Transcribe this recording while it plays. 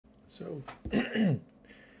So,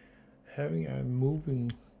 having a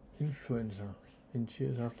moving influencer in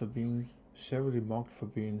tears after being severely mocked for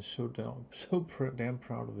being so damn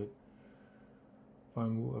proud of it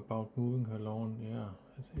about moving her lawn. Yeah,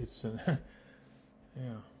 it's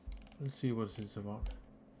yeah. Let's see what it's about.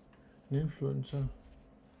 An influencer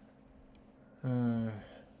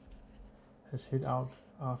has hit out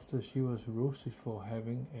after she was roasted for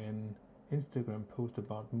having an Instagram post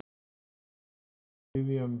about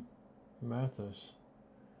Vivian Mathers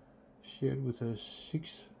shared with her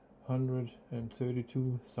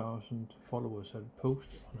 632,000 followers had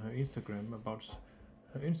posted on her Instagram about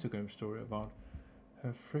her Instagram story about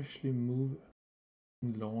her freshly moved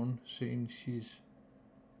lawn, saying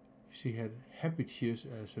she had happy tears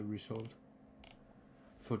as a result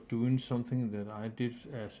for doing something that I did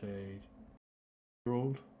as a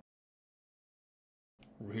year-old.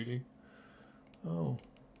 Really? Oh,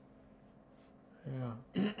 yeah.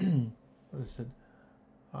 What is it?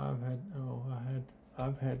 I've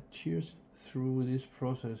had tears through this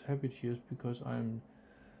process, happy tears, because I'm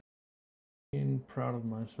proud of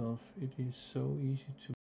myself. It is so easy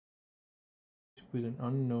to with an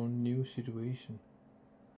unknown new situation.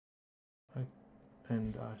 I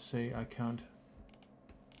say I can't.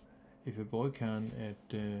 If a boy can at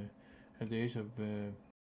the age of I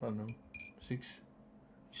don't know 6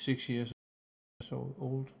 years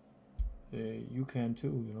old, you can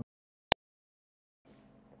too, you know.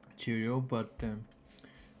 Cheerio, but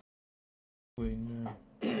when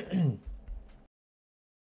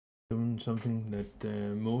doing something that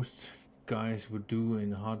most guys would do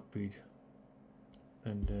in a heartbeat,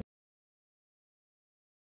 and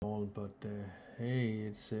all, but hey,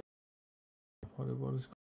 it's what is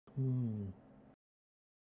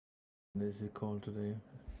is it called today?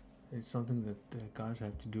 It's something that guys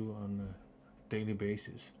have to do on a daily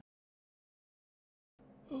basis.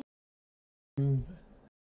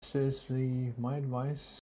 Says my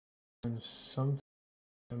advice when something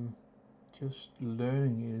just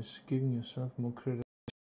learning is giving yourself more credit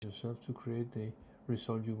yourself to create the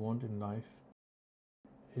result you want in life.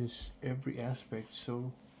 Is every aspect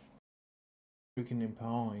so freaking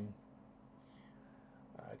empowering.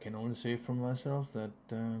 I can only say for myself that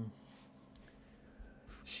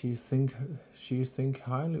she think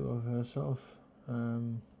highly of herself.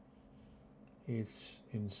 It's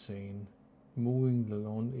insane. Moving the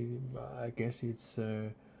lawn, I guess it's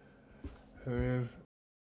her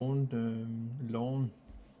own lawn.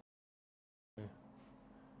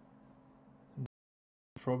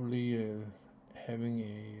 Probably having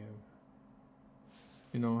a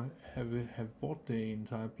have bought the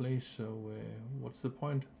entire place. So what's the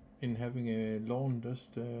point in having a lawn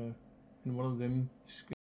just in one of them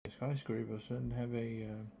skyscrapers and have a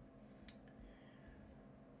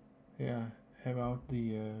have out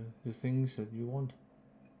the things that you want?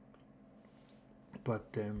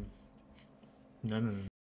 But no.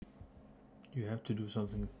 You have to do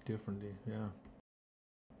something differently. Yeah,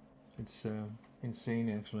 it's insane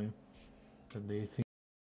actually that they think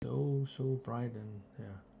so bright, and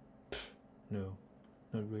no,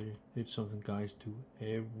 not really. It's something guys do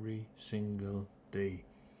every single day.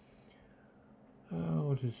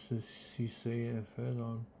 What does she say further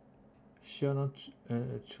on? Shout out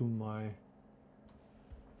to my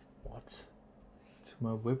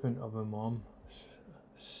weapon of a mom,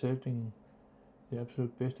 setting the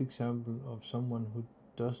absolute best example of someone who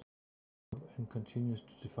does and continues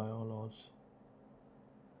to defy all odds.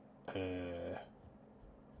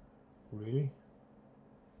 Really?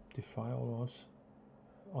 Defy all odds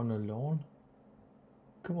on a lawn?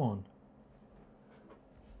 Come on.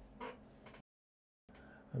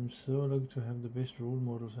 I'm so lucky to have the best role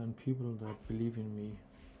models and people that believe in me.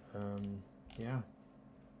 Yeah.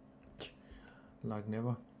 Like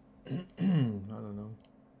never. I don't know.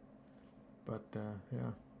 But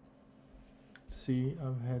yeah. See,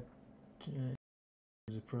 I've had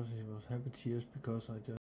the process was happy tears because I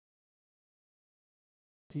just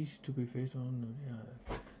it's easy to be faced on.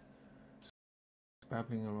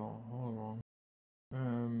 Babbling around all along.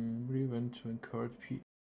 Really want to encourage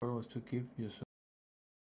followers to give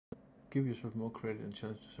yourself more credit and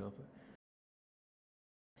challenge yourself.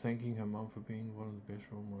 Thanking her mom for being one of the best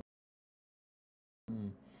role models. I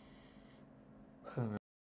don't know.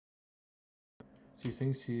 She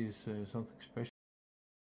thinks she is something special.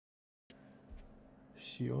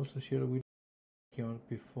 She also shared a video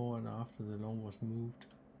before and after the lawn was moved.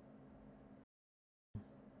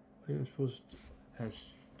 What post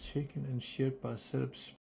has taken and shared by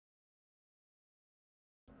Celeb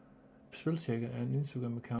Spellchecker, an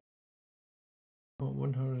Instagram account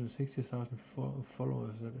 160,000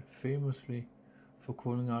 followers that famously for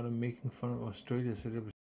calling out and making fun of Australia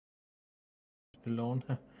celebrities. The lawn.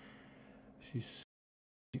 She's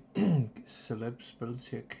celeb spell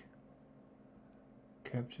check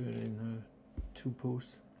captured in her 2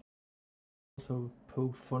 posts. Also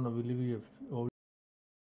poked fun of Olivia.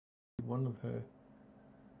 One of her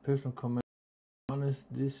personal comments. Honest,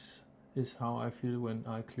 this is how I feel when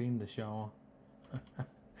I clean the shower.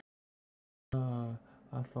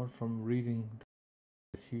 I thought from reading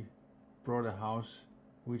that she brought a house,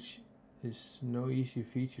 which is no easy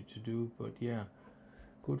feature to do, but yeah,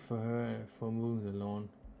 good for her for mowing the lawn.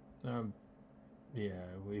 Yeah,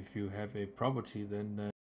 if you have a property,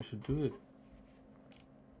 then you should do it.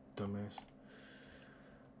 Dumbass.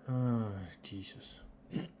 Jesus.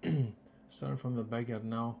 Starting from the backyard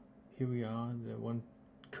now. Here we are, the one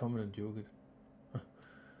comment and joke it.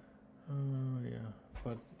 Yeah,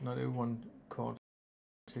 but not everyone caught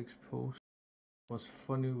 6 posts. Was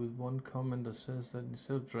funny with one comment that says that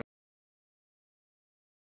instead of dragging,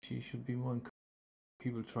 she should be more encouraged.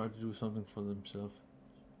 People try to do something for themselves.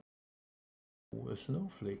 A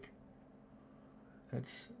snowflake.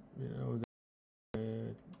 That's, you know,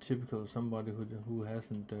 typical somebody who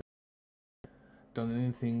hasn't done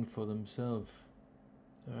anything for themselves.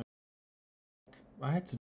 I had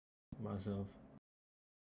to do it myself.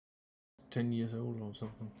 10 years old or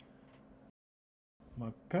something.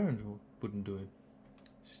 My parents wouldn't do it.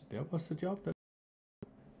 That was the job that.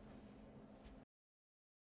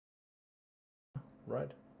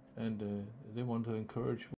 Right. And they want to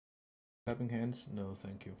encourage clapping hands. No,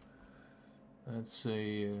 thank you. That's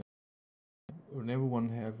a when everyone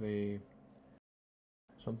have a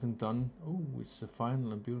something done. Oh, it's a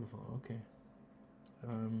final and beautiful. Okay.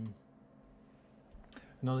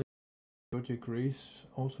 Another. Georgia Grace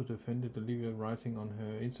also defended Olivia, writing on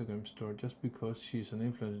her Instagram story, just because she's an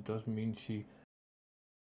influencer doesn't mean she.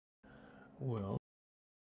 Well.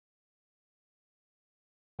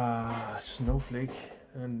 Snowflake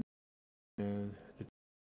and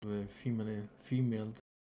the female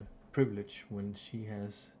privilege when she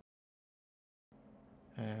has.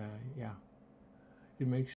 Yeah, it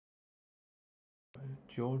makes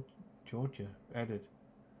Georgia added,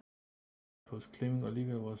 was claiming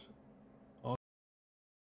Olivia was on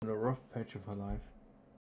a rough patch of her life.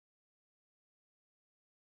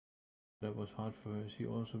 That was hard for her. She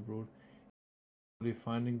also wrote,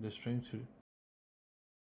 finding the strength to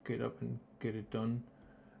get up and get it done,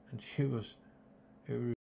 and she was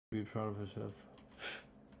very proud of herself.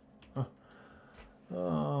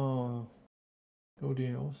 Oh,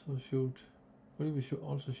 Olivia also showed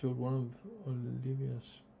one of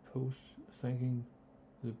Olivia's posts thanking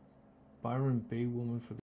the Byron Bay woman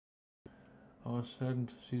for. I was saddened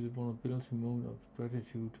to see the vulnerability moment of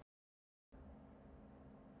gratitude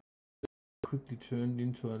quickly turned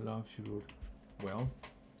into a laugh. She wrote, well,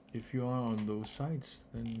 if you are on those sites,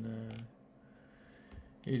 then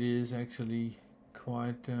it is actually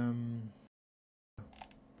quite.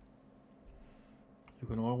 You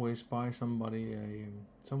can always buy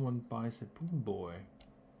someone buys a pool boy,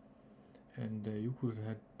 and you could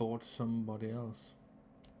have bought somebody else.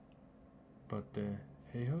 But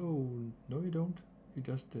hey ho, no you don't. You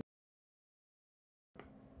just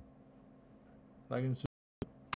like and